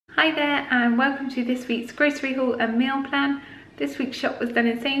Hi there and welcome to this week's grocery haul and meal plan. This week's shop was done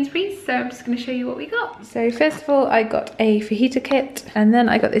in Sainsbury's, so I'm just going to show you what we got. So first of all, I got a fajita kit, and then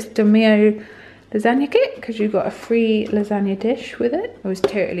I got this Domio lasagna kit because you got a free lasagna dish with it. I was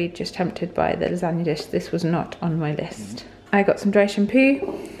totally just tempted by the lasagna dish. This was not on my list. I got some dry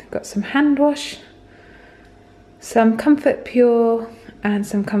shampoo, got some hand wash, some Comfort Pure and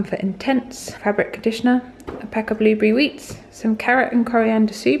some Comfort Intense fabric conditioner, a pack of blueberry wheats, some carrot and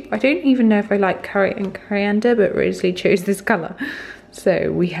coriander soup. I don't even know if I like carrot and coriander, but Rosalie chose this colour,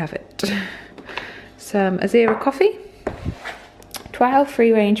 so we have it. Some Azera coffee, 12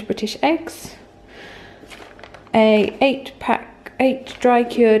 free-range British eggs, a 8 dry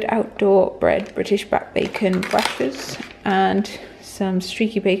cured outdoor bred British black bacon rashers, and some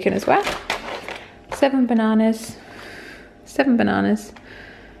streaky bacon as well, 7 bananas,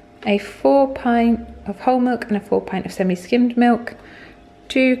 a 4 pint of whole milk and a 4 pint of semi-skimmed milk,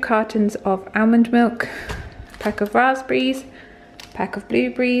 2 cartons of almond milk, a pack of raspberries, a pack of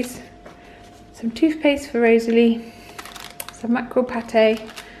blueberries, some toothpaste for Rosalie, some mackerel pate,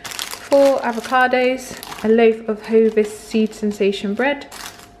 4 avocados, a loaf of Hovis seed sensation bread,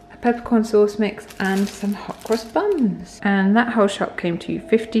 a peppercorn sauce mix and some hot cross buns. And that whole shop came to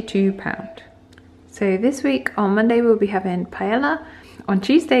 £52. So this week on Monday we'll be having paella, on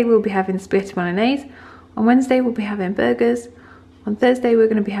Tuesday we'll be having spaghetti bolognese, on Wednesday we'll be having burgers, on Thursday we're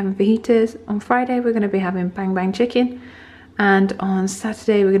going to be having fajitas, on Friday we're going to be having bang bang chicken, and on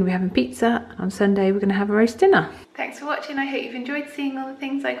Saturday we're going to be having pizza, and on Sunday we're going to have a roast dinner. Thanks for watching. I hope you've enjoyed seeing all the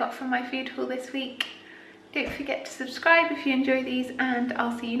things I got from my food haul this week. Don't forget to subscribe if you enjoy these, and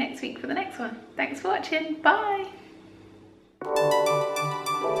I'll see you next week for the next one. Thanks for watching. Bye!